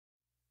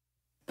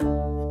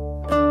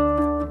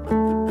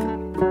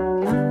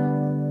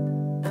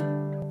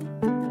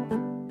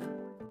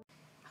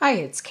Hi,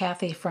 it's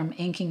Cathy from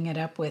Inking It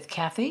Up with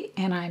Cathy,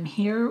 and I'm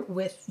here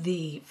with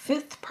the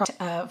 5th part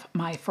of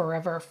my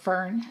Forever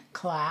Fern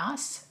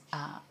class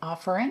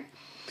offering.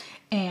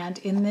 And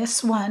in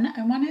this one,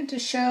 I wanted to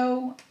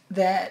show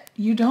that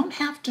you don't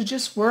have to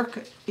just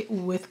work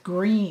with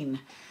green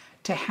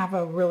to have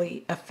a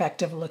really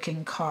effective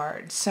looking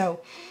card.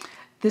 So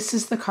this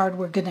is the card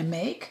we're going to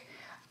make.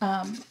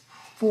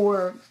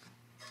 For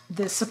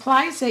the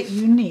supplies that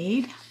you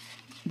need,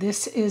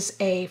 this is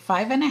a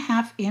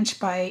 5.5 inch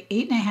by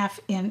 8.5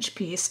 inch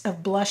piece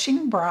of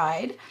Blushing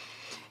Bride,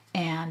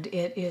 and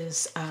it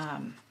is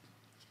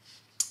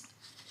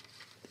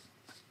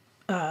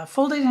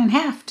folded in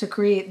half to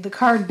create the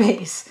card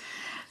base.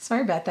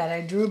 Sorry about that,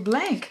 I drew a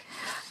blank.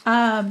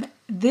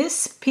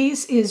 This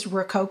piece is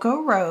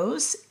Rococo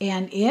Rose,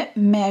 and it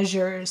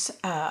measures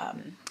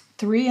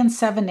 3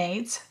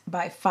 7/8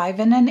 by 5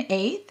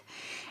 1/8,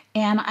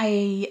 and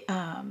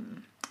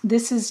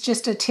this is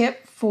just a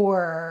tip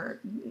for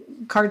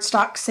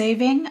cardstock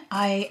saving.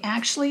 I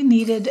actually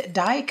needed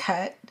die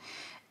cut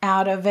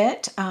out of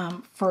it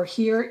for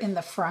here in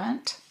the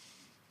front.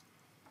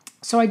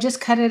 So I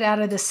just cut it out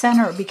of the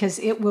center because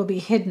it will be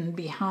hidden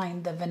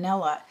behind the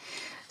vanilla.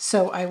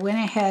 So I went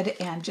ahead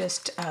and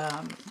just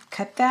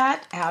cut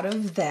that out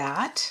of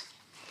that.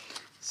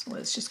 So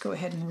let's just go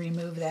ahead and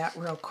remove that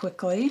real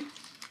quickly.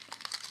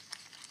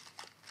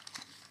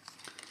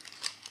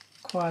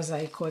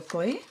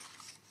 Quasi-quickly.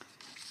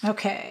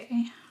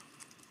 Okay,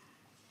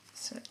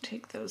 so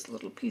take those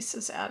little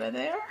pieces out of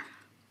there.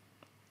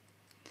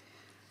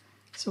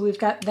 So we've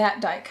got that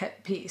die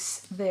cut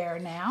piece there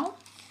now.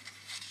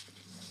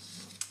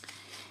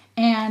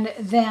 And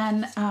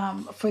then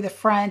for the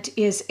front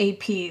is a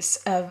piece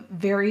of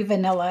Very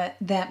Vanilla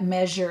that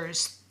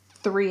measures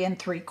 3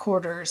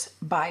 3/4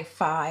 by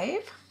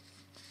 5.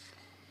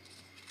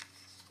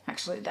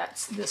 Actually,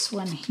 that's this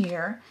one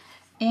here.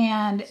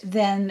 And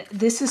then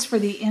this is for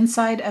the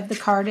inside of the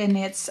card, and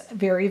it's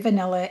Very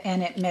Vanilla,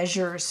 and it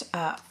measures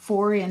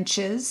 4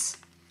 inches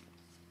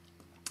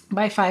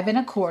by 5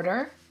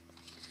 1/4.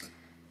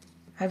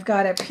 I've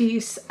got a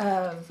piece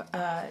of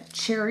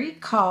Cherry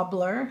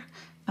Cobbler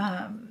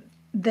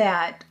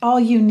that all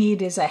you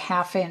need is a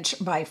 1/2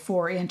 inch by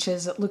 4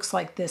 inches. It looks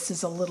like this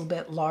is a little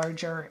bit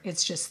larger.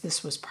 It's just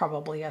this was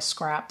probably a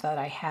scrap that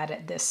I had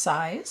at this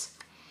size.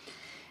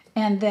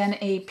 And then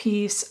a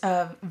piece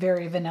of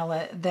Very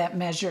Vanilla that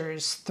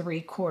measures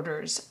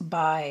 3/4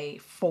 by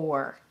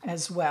 4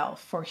 as well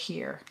for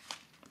here.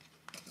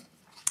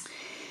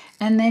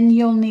 And then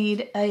you'll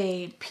need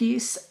a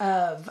piece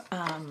of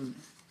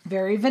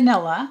Very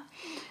Vanilla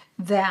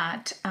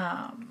that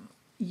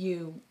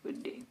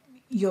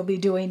you'll be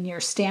doing your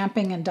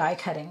stamping and die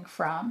cutting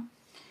from.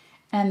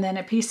 And then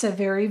a piece of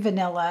Very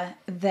Vanilla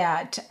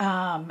that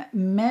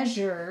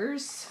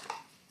measures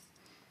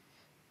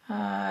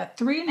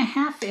 3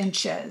 1/2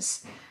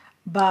 inches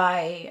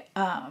by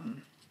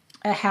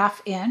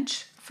 1/2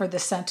 inch for the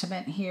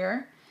sentiment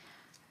here.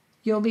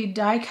 You'll be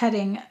die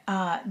cutting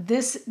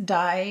this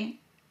die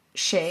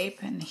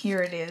shape, and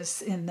here it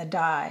is in the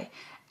die,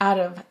 out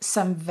of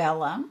some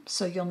vellum,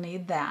 so you'll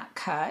need that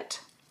cut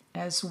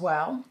as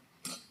well.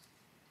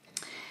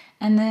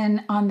 And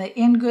then on the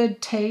In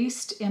Good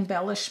Taste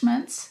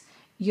embellishments,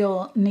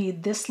 you'll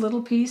need this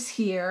little piece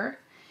here,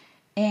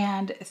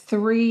 and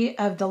 3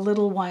 of the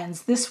little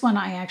ones. This one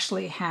I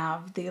actually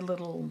have the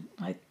little,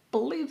 I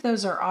believe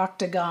those are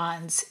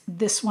octagons.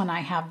 This one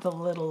I have the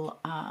little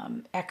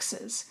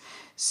X's.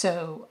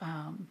 So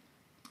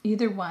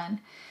either one.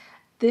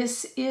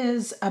 This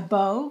is a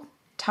bow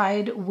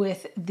tied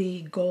with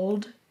the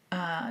gold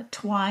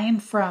twine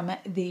from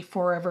the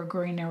Forever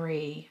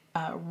Greenery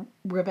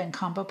ribbon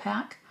combo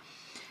pack.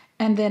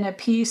 And then a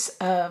piece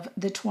of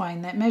the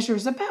twine that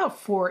measures about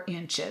 4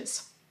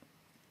 inches.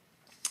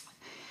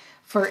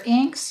 For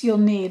inks, you'll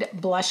need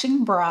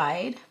Blushing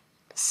Bride,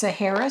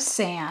 Sahara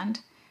Sand,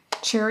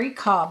 Cherry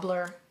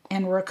Cobbler,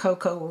 and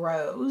Rococo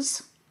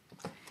Rose.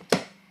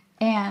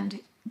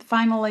 And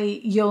finally,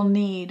 you'll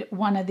need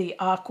one of the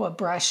aqua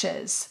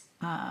brushes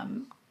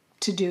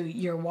to do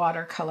your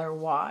watercolor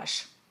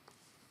wash.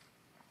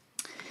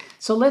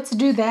 So let's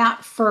do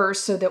that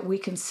first so that we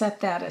can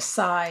set that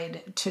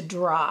aside to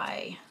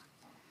dry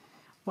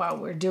while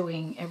we're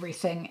doing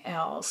everything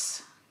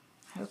else.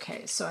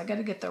 Okay, so I got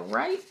to get the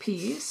right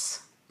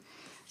piece.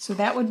 So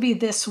that would be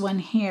this one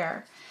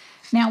here.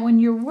 Now, when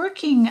you're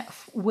working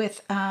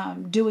with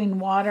doing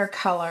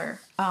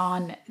watercolor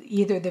on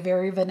either the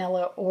Very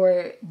Vanilla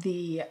or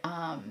the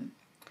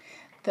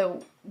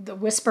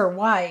Whisper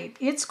White,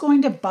 it's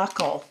going to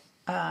buckle.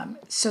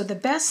 So the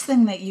best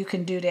thing that you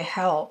can do to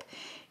help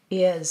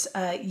is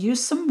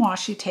use some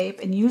washi tape,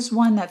 and use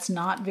one that's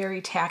not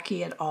very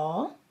tacky at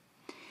all,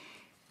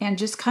 and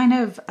just kind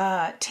of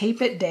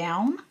tape it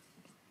down,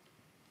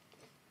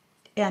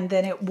 and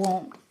then it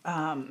won't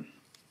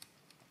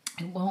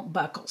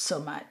buckle so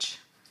much.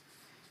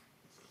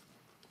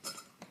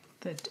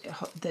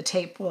 The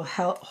tape will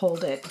help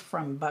hold it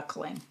from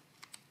buckling.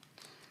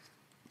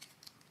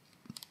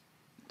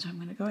 So I'm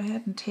going to go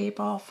ahead and tape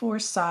all 4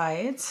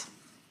 sides.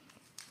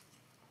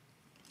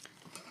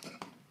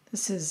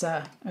 This is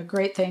a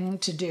great thing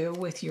to do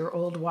with your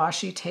old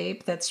washi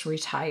tape that's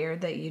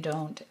retired that you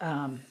don't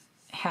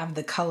have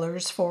the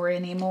colors for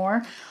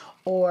anymore,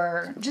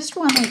 or just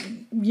one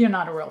that you're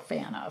not a real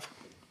fan of.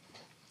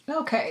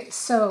 Okay,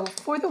 so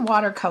for the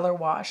watercolor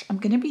wash, I'm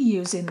going to be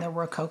using the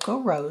Rococo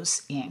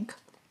Rose ink.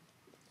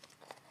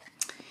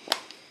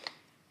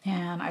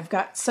 And I've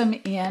got some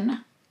in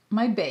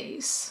my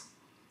base.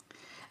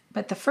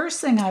 But the first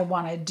thing I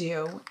want to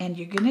do, and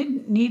you're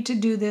going to need to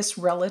do this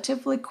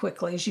relatively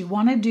quickly, is you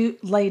want to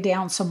lay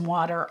down some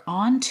water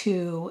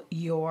onto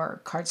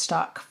your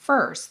cardstock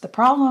first. The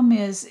problem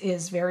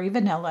is very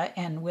vanilla,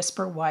 and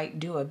Whisper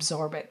White do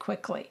absorb it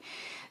quickly.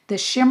 The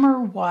shimmer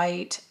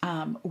white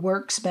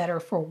works better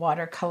for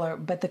watercolor,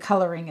 but the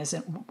coloring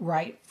isn't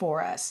right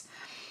for us.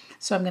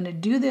 So I'm going to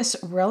do this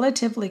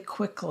relatively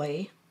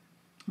quickly.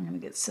 I'm going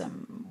to get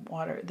some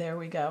water. There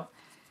we go.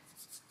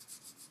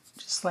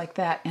 Just like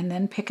that, and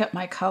then pick up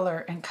my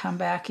color and come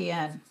back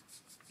in.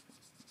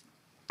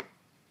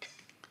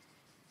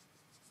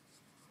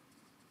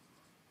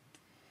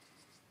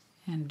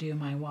 And do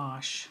my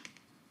wash.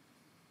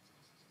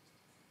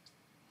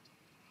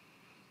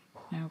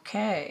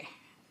 Okay.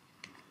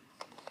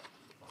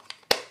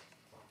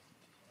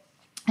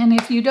 And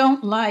if you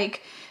don't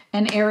like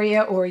an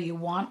area or you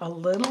want a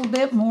little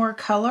bit more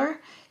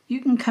color, you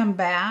can come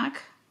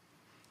back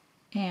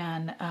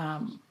and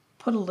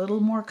put a little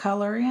more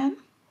color in.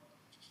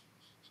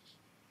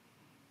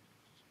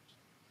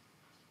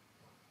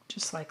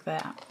 Just like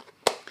that.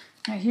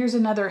 Now here's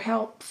another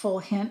helpful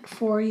hint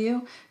for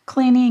you.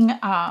 Cleaning,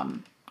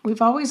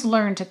 we've always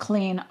learned to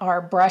clean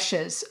our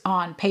brushes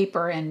on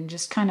paper and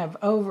just kind of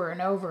over and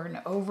over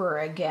and over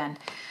again.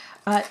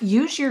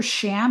 Use your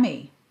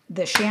chamois.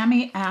 The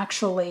chamois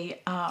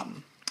actually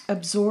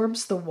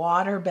absorbs the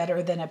water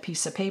better than a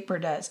piece of paper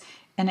does,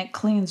 and it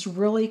cleans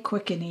really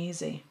quick and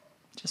easy,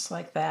 just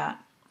like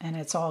that, and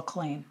it's all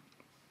clean.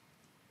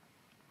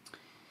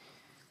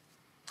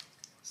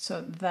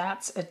 So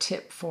that's a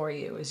tip for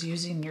you, is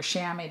using your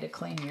chamois to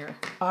clean your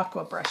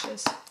aqua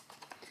brushes.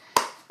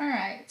 All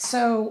right,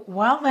 so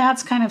while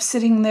that's kind of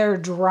sitting there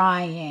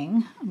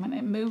drying, I'm going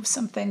to move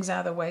some things out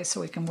of the way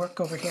so we can work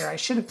over here. I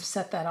should have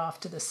set that off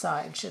to the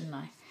side, shouldn't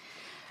I?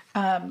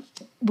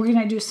 We're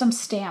going to do some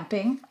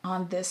stamping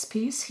on this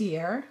piece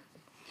here.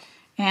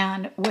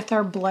 And with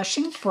our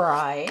Blushing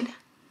Bride,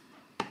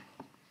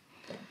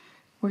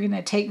 we're going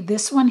to take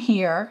this one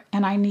here,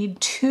 and I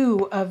need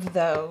 2 of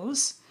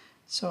those.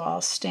 So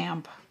I'll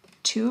stamp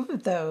 2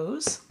 of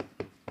those.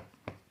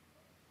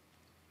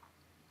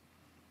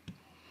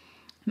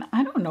 And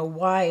I don't know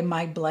why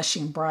my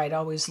Blushing Bride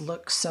always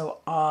looks so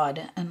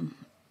odd, and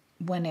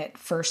when it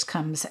first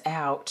comes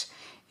out,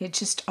 it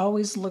just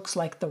always looks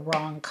like the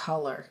wrong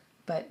color.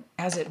 But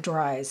as it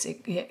dries,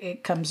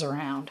 it comes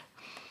around.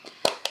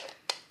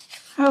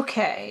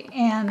 Okay,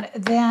 and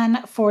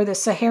then for the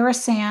Sahara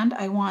Sand,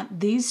 I want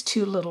these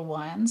 2 little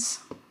ones.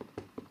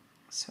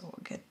 So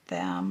we'll get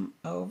them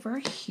over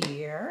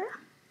here.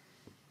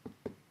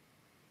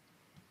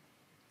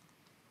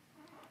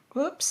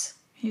 Whoops,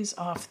 he's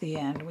off the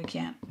end. We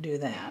can't do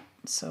that.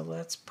 So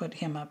let's put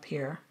him up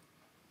here.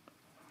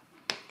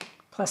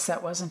 Plus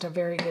that wasn't a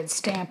very good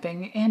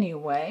stamping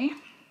anyway.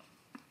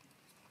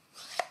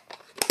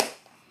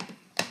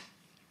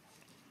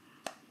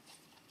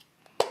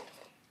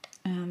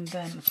 And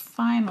then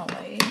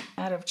finally,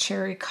 out of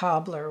Cherry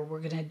Cobbler, we're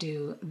going to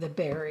do the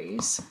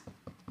berries.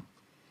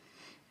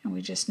 And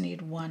we just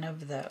need 1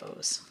 of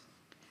those.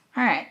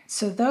 All right,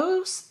 so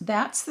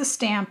that's the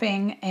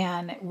stamping,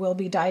 and we'll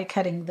be die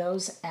cutting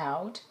those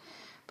out.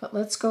 But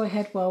let's go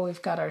ahead while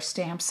we've got our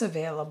stamps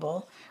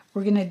available.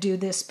 We're going to do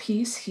this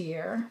piece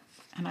here,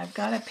 and I've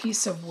got a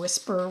piece of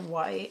Whisper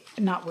White,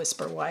 not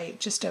Whisper White,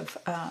 just of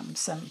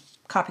some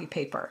copy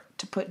paper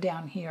to put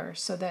down here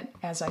so that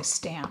as I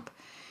stamp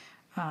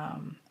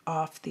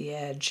off the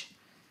edge,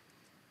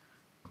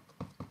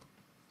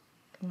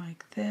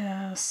 like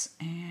this,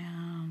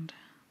 and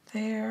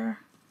there,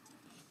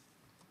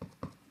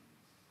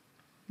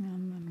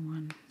 and then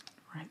 1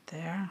 right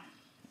there.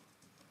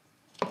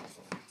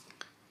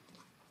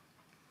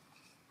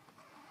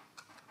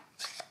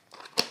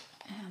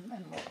 And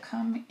then we'll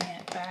come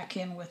back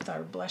in with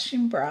our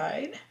Blushing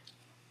Bride.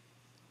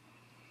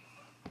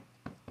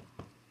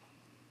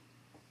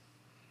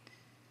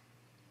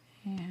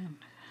 And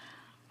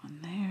 1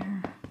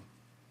 there.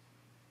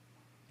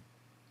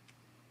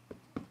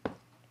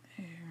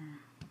 There.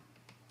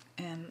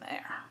 And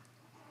there.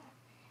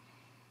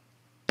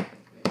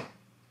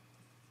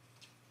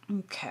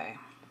 Okay,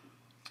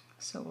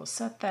 so we'll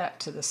set that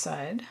to the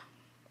side.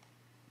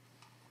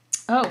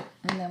 Oh,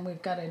 and then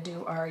we've got to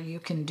do our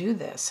You Can Do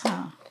This,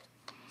 huh?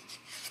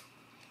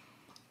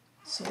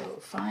 So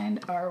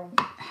find our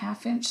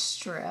 1/2 inch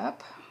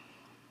strip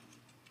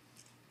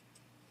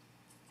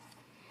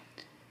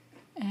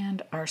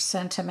and our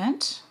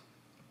sentiment.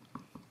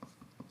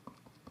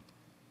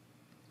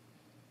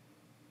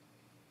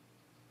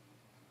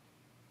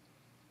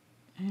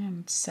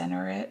 And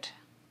center it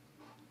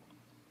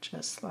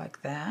just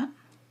like that.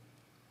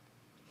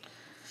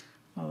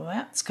 Well,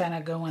 that's kind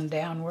of going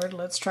downward.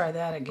 Let's try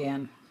that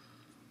again.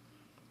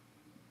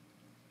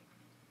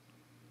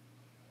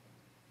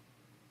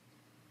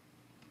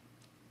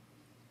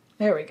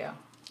 There we go.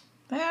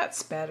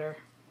 That's better.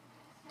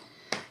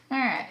 All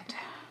right.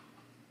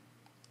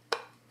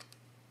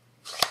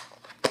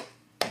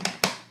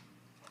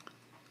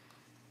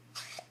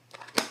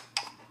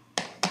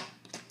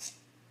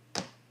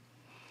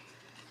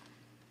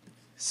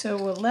 So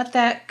we'll let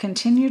that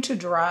continue to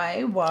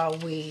dry while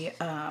we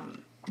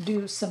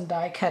do some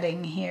die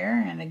cutting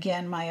here. And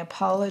again, my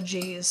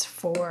apologies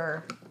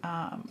for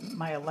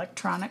my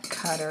electronic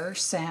cutter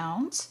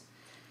sounds.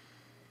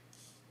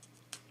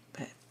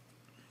 But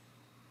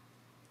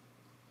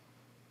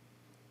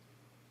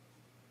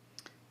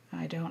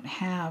I don't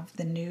have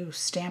the new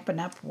Stampin'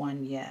 Up!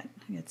 One yet.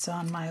 It's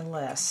on my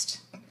list.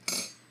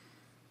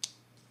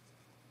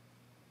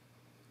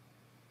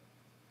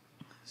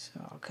 So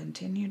I'll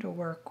continue to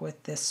work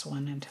with this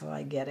one until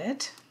I get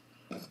it.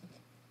 So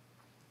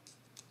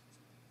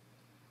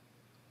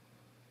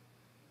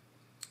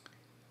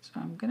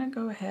I'm going to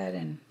go ahead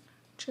and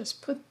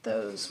just put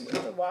those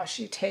with the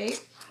washi tape.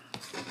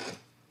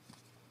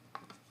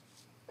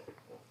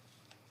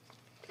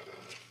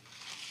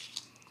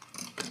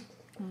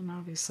 And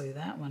obviously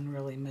that one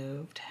really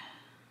moved.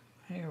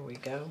 There we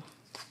go.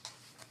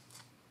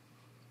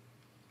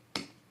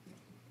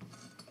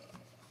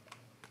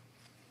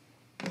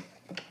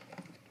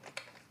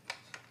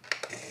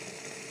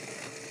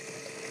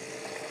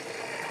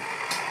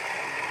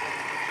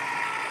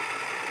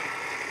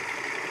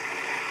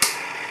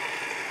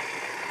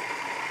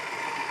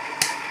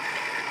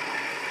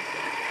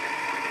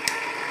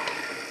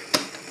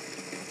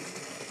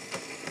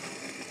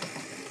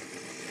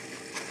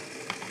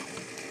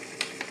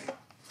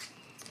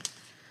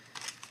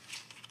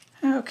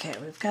 Okay,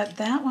 we've got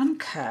that one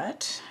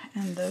cut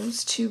and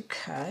those two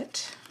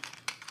cut.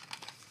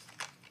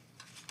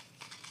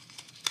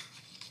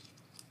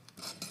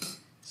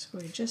 So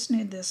we just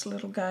need this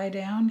little guy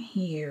down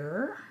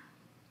here.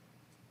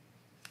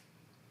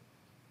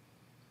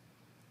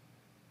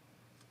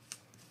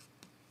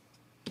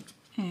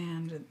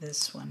 And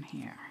this one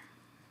here.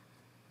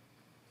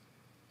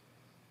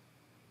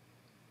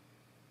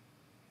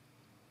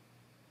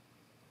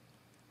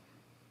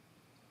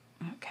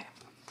 Okay.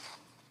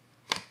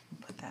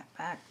 Put that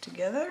back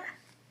together.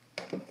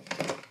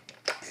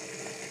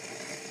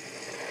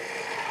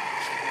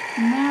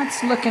 And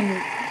that's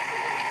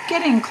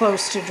getting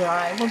close to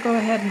dry. We'll go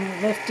ahead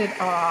and lift it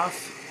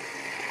off.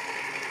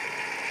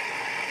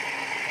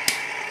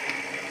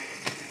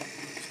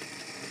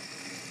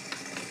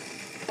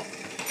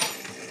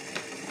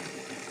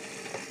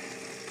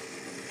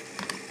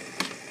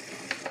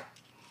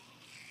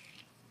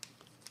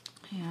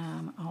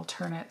 And I'll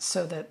turn it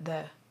so that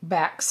the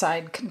back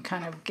side can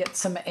kind of get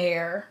some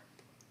air.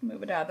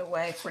 Move it out of the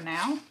way for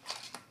now.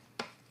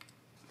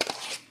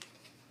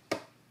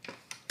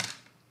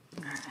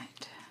 All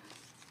right.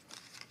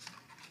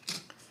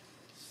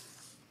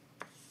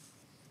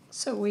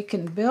 So we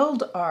can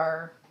build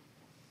our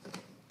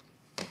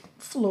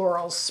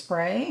floral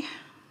spray.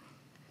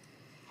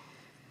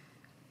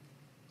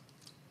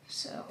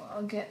 So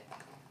I'll get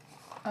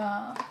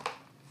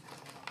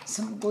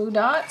some glue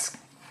dots.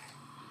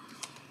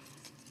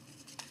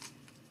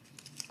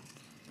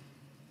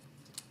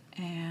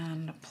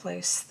 And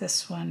place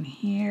this one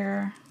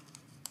here.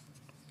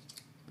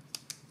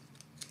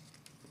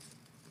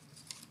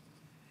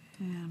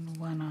 And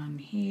one on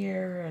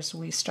here as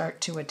we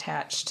start to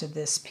attach to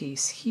this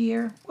piece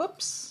here.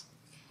 Whoops.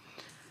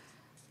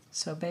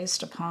 So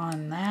based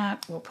upon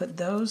that, we'll put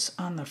those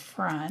on the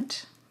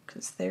front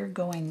because they're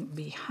going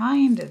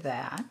behind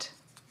that.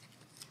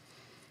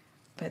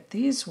 But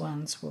these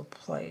ones we'll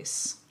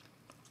place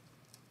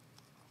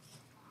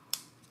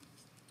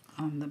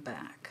on the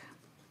back.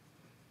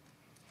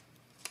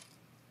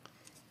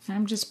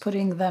 I'm just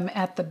putting them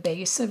at the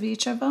base of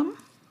each of them.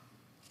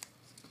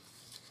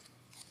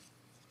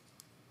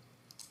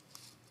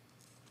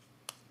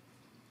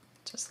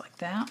 Just like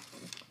that.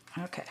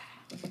 Okay.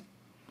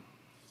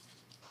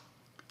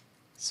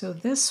 So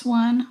this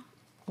one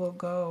will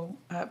go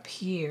up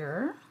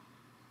here.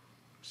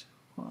 So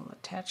we'll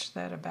attach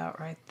that about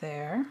right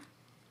there.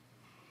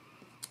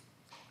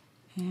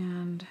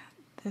 And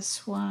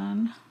this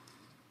one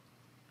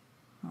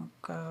will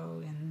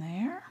go in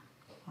there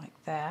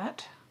like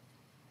that.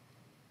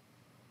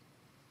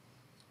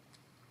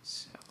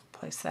 So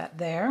place that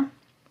there.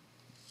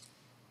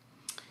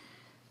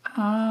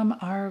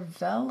 Our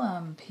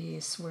vellum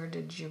piece, where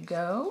did you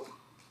go?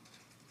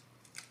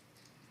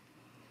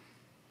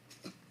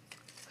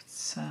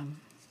 Let's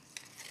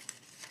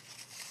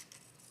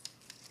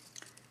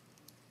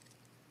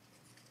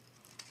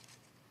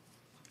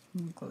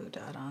glue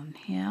dot on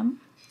him.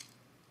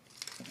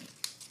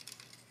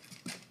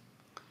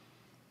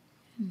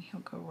 And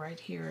he'll go right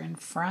here in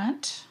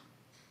front.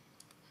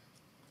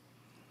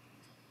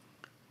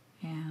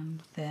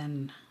 And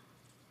then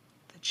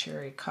the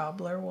cherry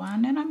cobbler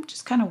one, and I'm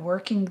just kind of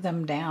working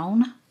them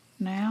down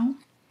now,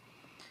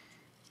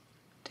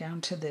 down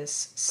to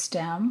this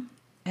stem.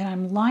 And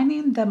I'm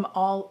lining them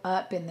all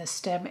up in the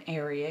stem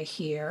area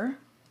here.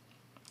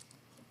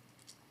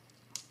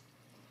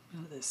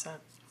 Move this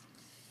up.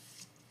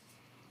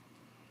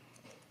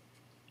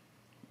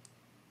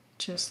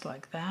 Just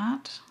like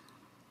that.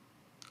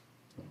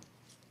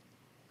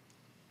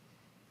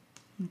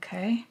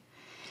 Okay.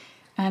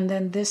 And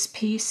then this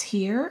piece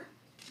here,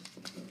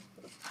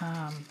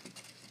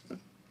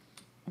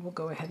 we'll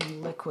go ahead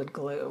and liquid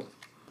glue.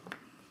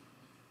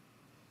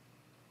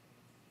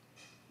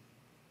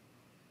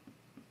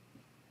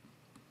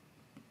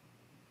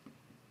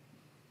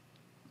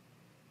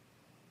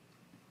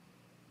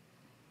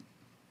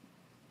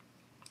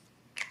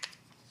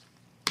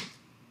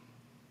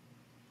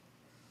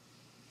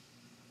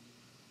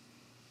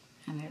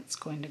 And it's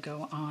going to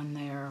go on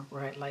there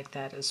right like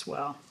that as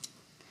well.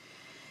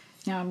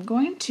 Now I'm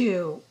going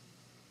to,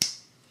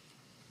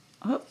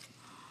 oh,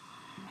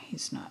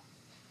 he's not.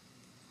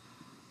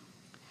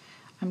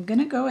 I'm going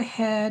to go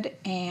ahead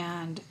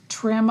and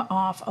trim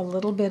off a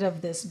little bit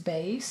of this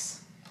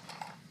base.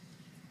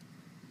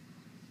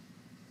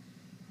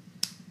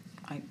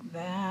 Like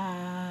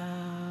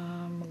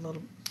that, a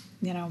little,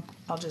 you know,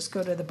 I'll just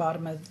go to the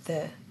bottom of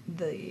the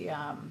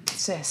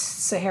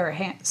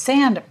Sahara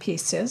sand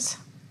pieces.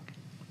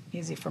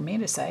 Easy for me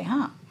to say,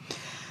 huh?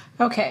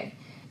 Okay,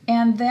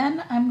 and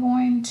then I'm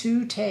going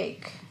to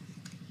take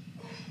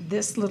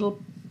this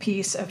little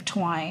piece of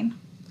twine,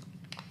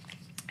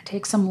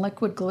 take some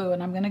liquid glue,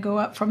 and I'm going to go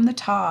up from the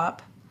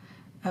top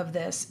of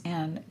this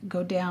and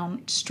go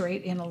down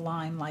straight in a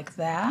line like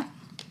that.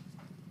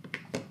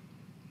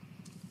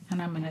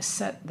 And I'm going to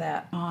set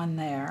that on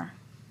there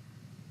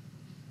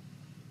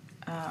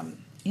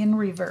in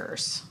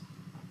reverse.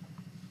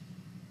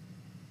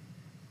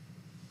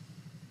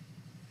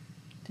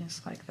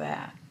 Just like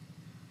that.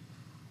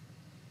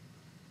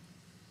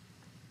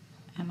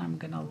 And I'm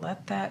going to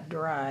let that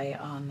dry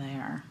on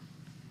there.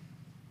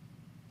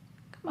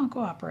 Come on,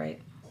 cooperate.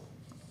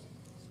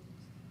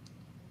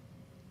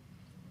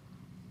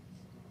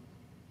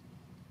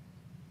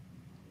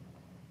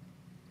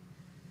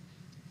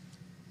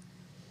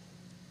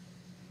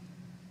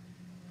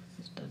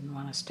 Just doesn't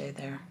want to stay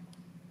there.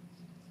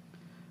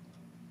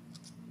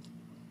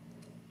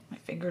 My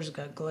fingers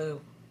got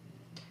glue.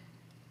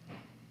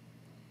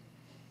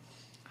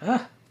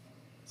 Ugh,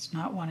 it's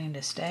not wanting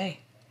to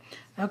stay.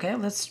 Okay,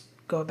 let's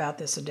go about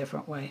this a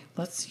different way.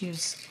 Let's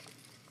use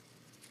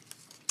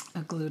a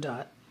glue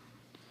dot.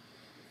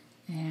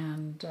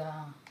 And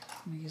I'm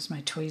going to use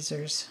my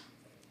tweezers.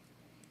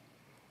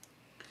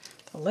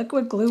 The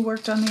liquid glue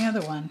worked on the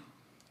other one.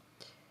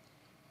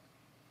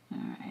 All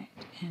right,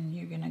 and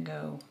you're going to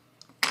go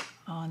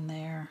on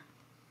there.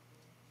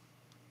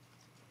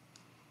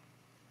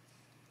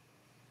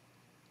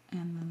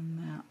 And then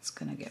that's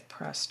going to get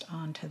pressed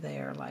onto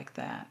there like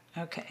that.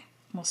 Okay,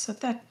 we'll set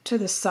that to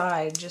the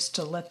side just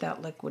to let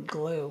that liquid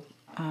glue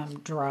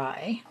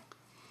dry.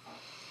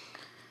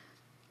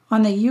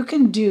 On the You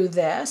Can Do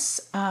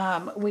This,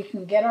 we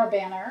can get our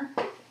banner,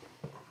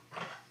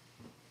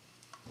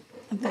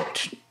 the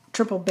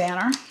triple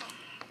banner,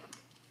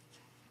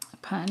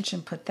 punch,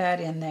 and put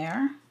that in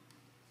there.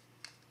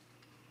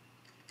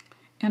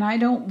 And I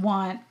don't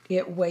want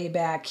it way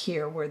back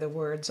here where the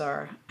words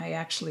are. I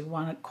actually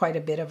want quite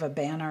a bit of a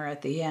banner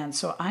at the end.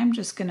 So I'm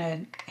just going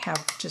to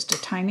have just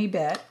a tiny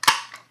bit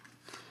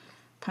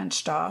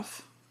punched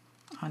off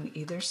on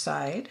either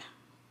side.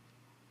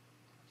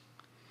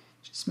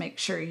 Just make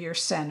sure you're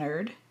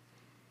centered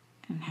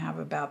and have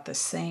about the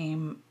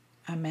same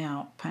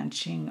amount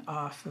punching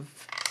off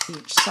of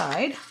each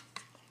side.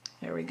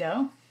 There we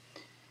go.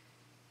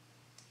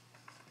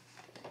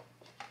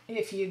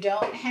 If you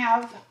don't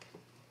have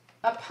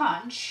a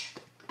punch,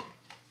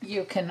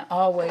 you can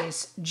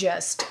always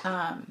just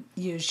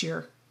use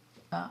your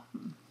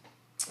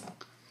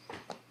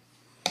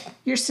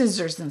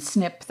scissors and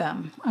snip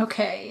them.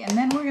 Okay, and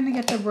then we're going to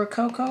get the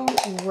Rococo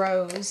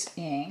Rose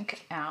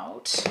ink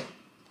out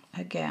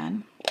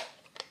again.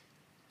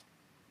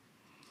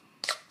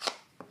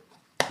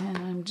 And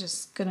I'm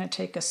just going to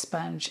take a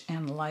sponge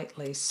and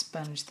lightly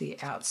sponge the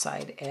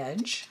outside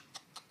edge.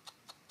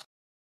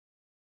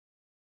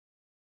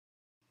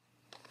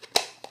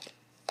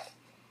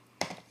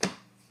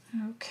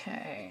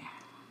 Okay,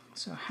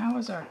 so how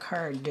is our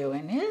card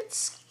doing?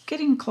 It's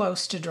getting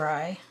close to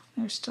dry.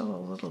 There's still a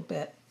little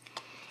bit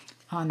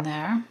on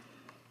there.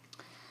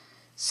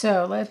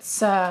 So let's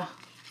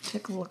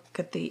take a look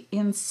at the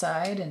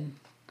inside, and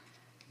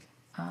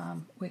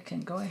we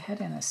can go ahead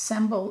and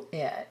assemble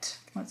it.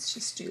 Let's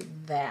just do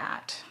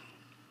that.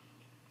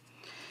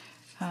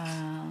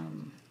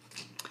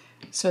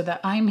 So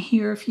the I'm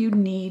Here If You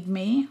Need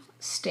Me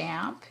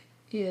stamp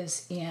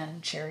is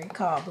in Cherry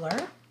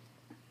Cobbler.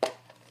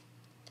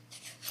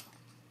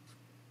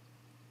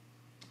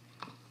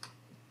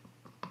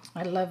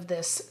 I love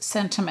this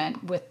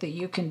sentiment with the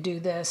You Can Do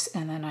This,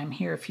 and then I'm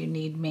here if you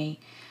need me.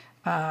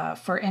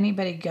 For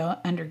anybody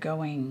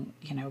undergoing,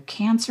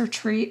 cancer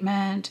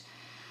treatment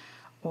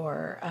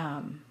or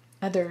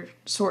other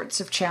sorts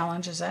of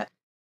challenges.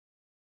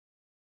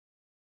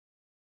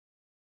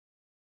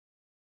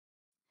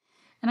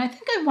 And I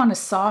think I want to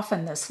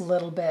soften this a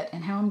little bit,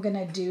 and how I'm going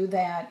to do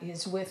that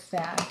is with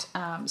that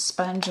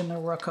sponge in the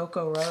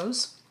Rococo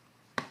Rose.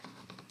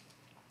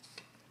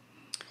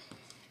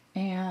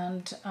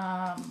 And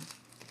let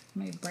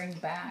me bring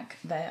back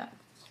that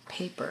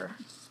paper.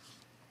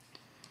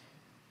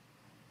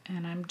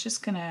 And I'm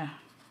just going to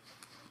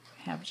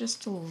have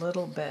just a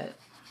little bit.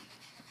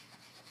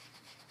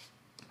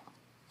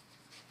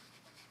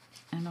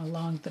 And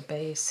along the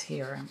base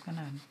here, I'm going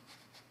to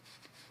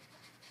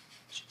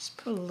just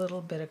put a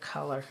little bit of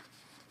color.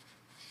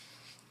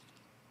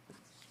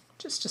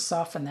 Just to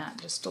soften that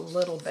just a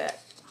little bit.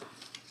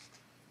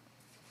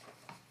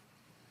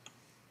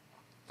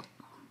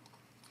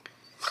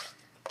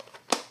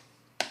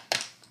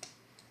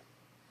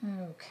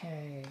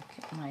 Okay,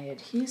 get my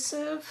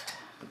adhesive.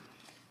 Let's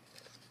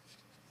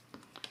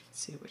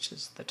see which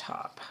is the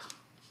top.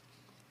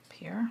 Up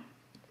here.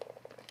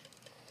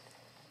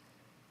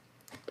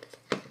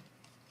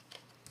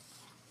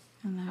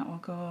 And that will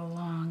go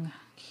along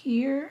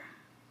here.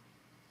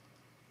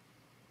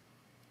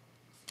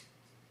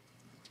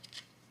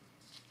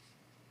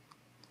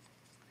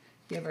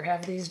 You ever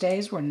have these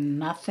days where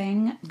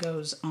nothing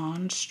goes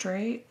on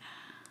straight?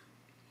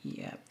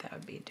 Yep, that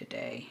would be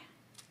today.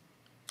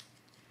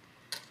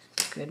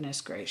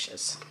 Goodness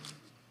gracious.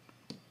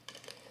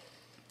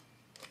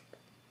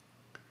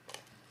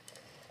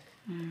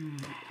 All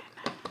right.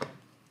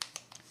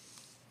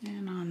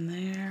 And on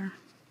there.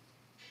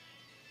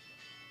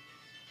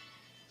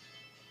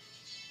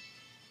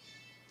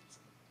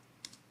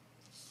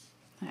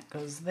 That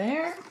goes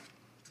there.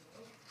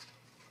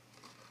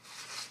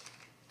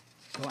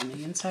 Go on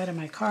the inside of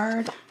my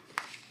card.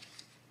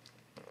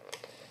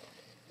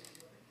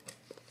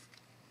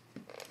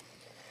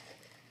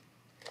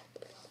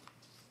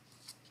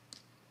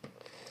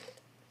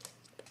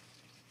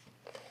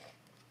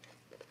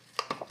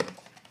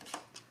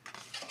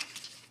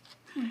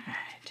 All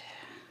right.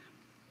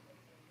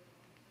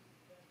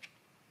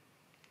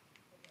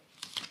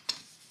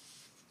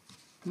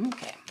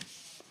 Okay.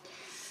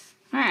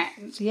 All right,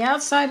 the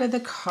outside of the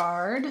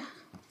card,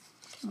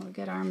 we'll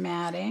get our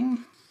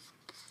matting.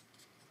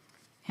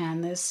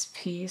 And this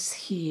piece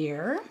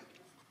here.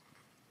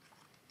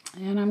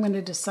 And I'm going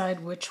to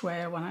decide which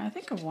way I want it. I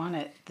think I want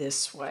it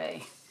this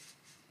way.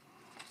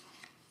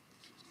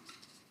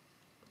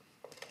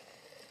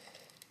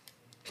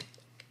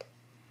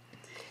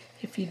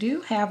 If you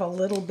do have a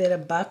little bit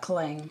of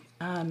buckling,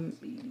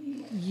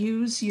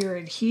 use your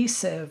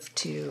adhesive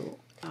to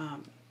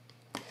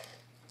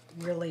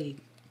really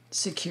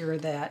secure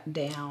that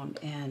down,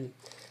 and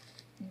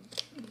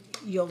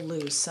you'll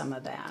lose some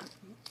of that.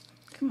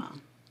 Come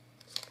on.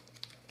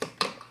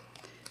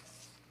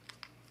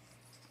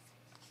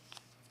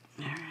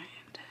 All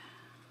right.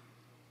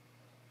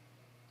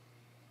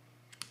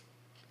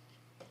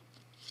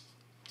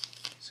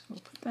 So we'll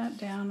put that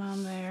down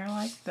on there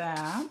like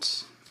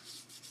that.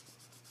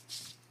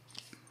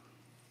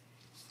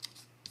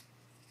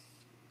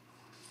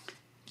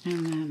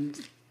 And then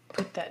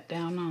put that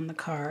down on the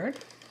card.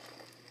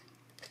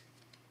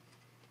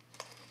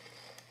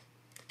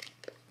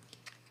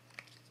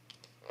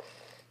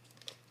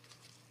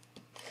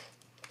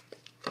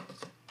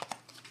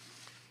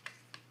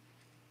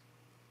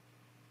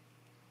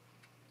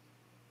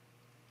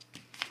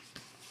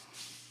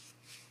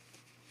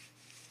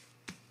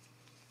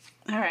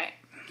 All right,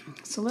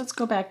 so let's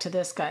go back to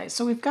this, guys.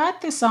 So we've got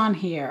this on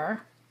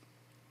here.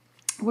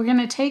 We're going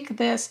to take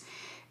this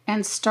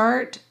and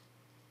start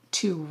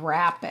to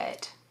wrap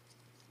it.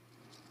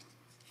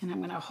 And I'm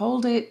going to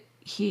hold it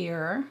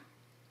here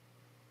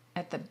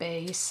at the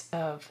base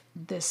of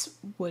this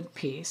wood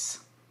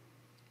piece.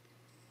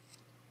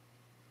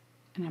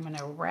 And I'm going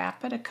to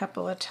wrap it a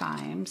couple of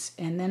times,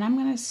 and then I'm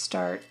going to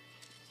start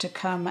to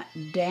come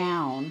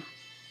down.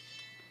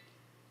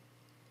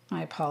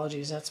 My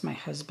apologies, that's my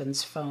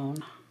husband's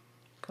phone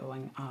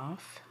going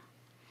off.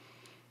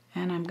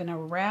 And I'm going to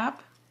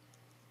wrap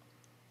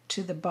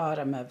to the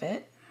bottom of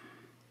it.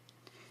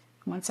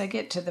 Once I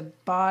get to the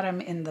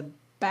bottom in the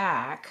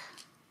back,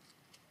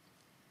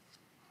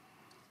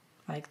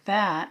 like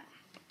that,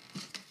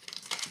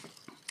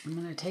 I'm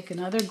going to take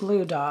another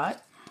glue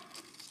dot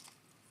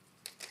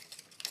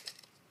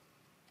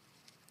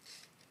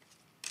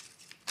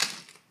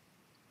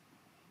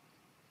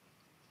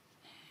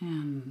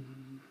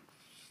and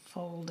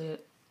fold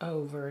it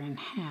over in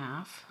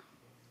half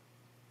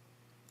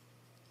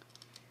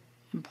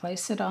and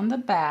place it on the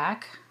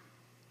back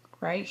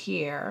right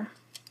here,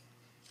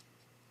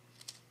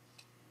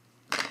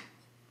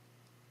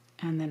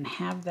 and then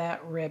have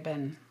that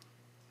ribbon,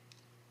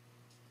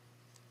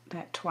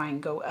 that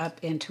twine go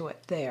up into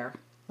it there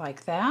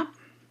like that.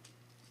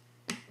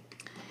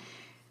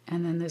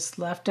 And then this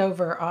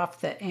leftover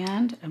off the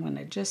end, I'm going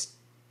to just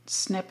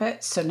snip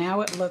it, so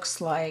now it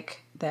looks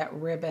like that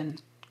ribbon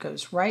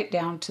goes right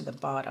down to the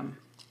bottom.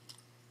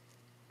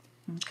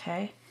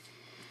 Okay,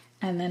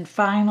 and then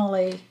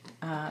finally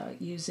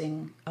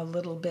using a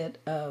little bit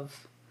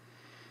of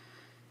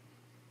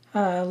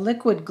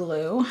liquid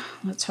glue,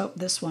 let's hope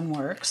this one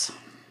works.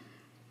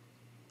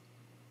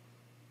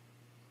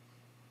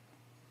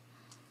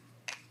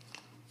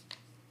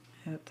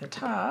 at the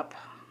top,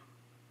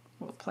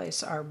 we'll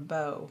place our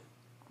bow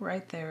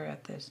right there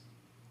at the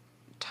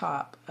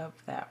top of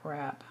that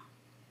wrap.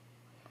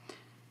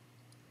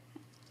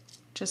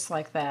 Just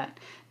like that.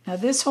 Now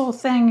this whole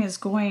thing is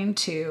going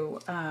to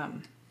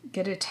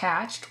get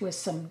attached with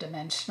some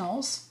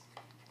dimensionals.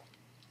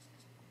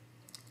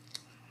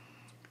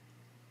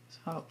 So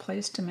I'll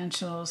place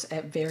dimensionals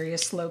at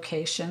various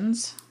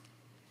locations.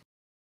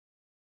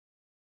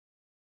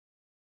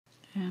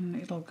 And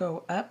it'll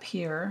go up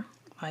here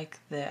like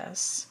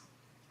this.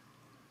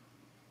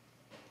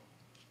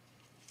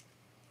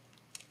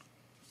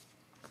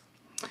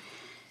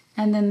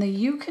 And then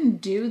you can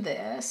do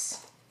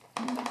this.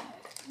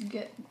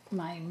 Get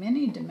my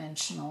mini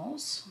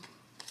dimensionals,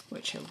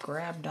 which have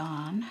grabbed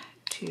on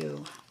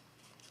to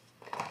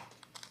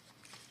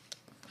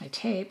my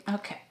tape.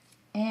 Okay,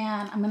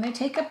 and I'm going to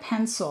take a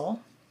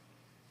pencil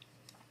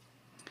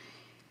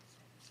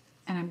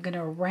and I'm going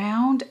to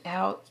round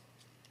out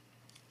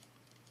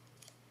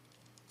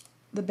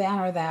the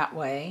banner that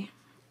way,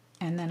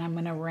 and then I'm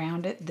going to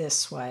round it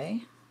this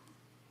way,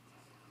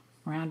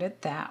 round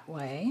it that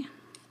way,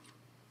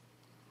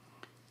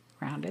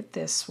 round it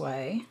this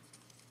way,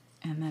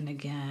 and then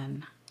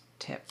again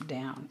tip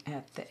down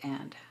at the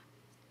end.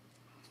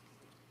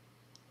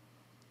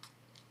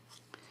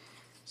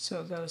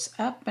 So it goes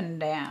up and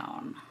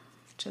down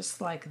just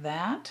like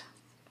that.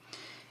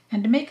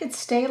 And to make it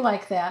stay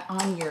like that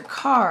on your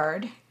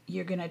card,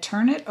 you're going to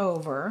turn it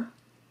over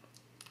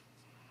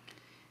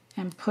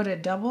and put a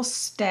double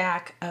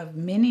stack of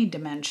mini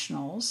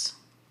dimensionals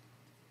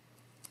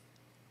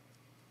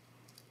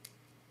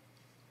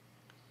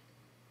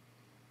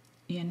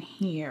in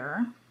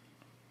here.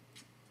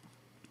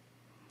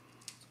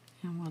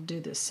 And we'll do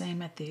the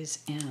same at these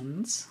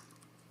ends.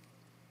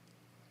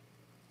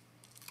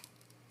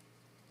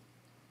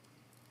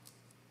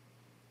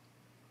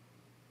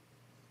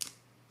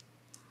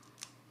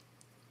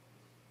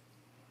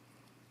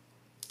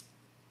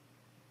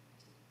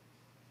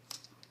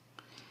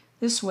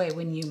 This way,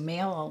 when you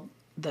mail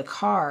the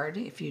card,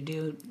 if you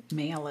do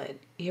mail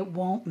it, it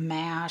won't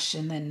mash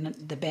and then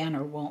the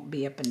banner won't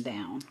be up and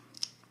down.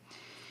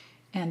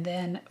 And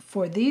then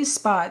for these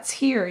spots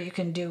here, you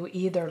can do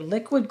either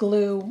liquid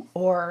glue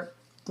or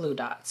glue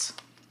dots.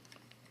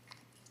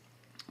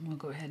 We'll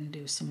go ahead and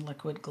do some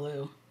liquid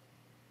glue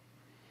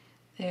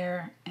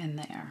there and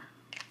there.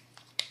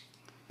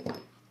 Okay,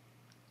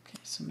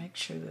 so make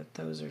sure that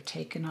those are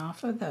taken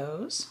off of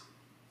those.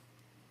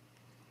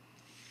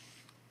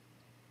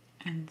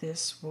 And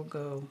this will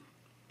go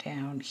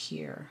down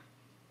here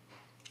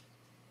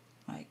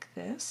like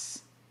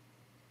this.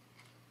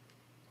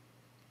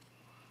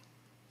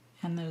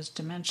 And those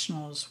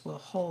dimensionals will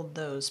hold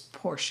those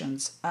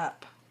portions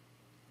up.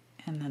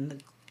 And then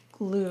the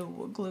glue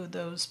will glue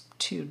those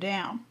two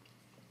down.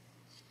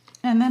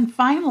 And then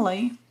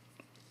finally,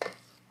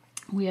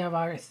 we have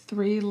our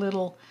three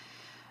little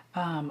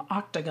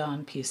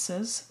octagon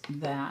pieces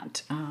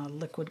that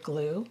liquid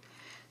glue.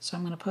 So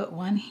I'm going to put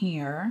one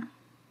here.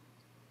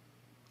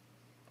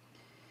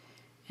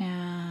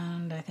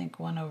 And I think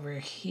one over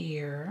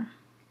here.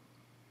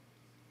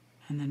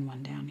 And then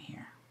one down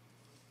here.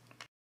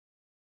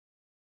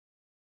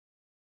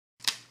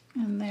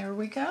 And there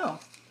we go.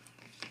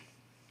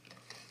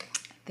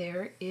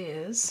 There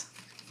is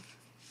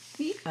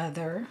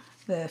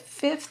the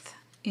fifth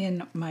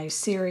in my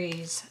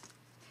series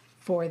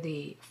for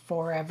the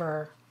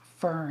Forever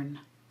Fern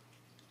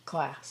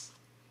class.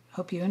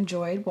 Hope you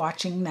enjoyed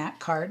watching that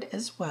card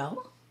as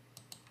well.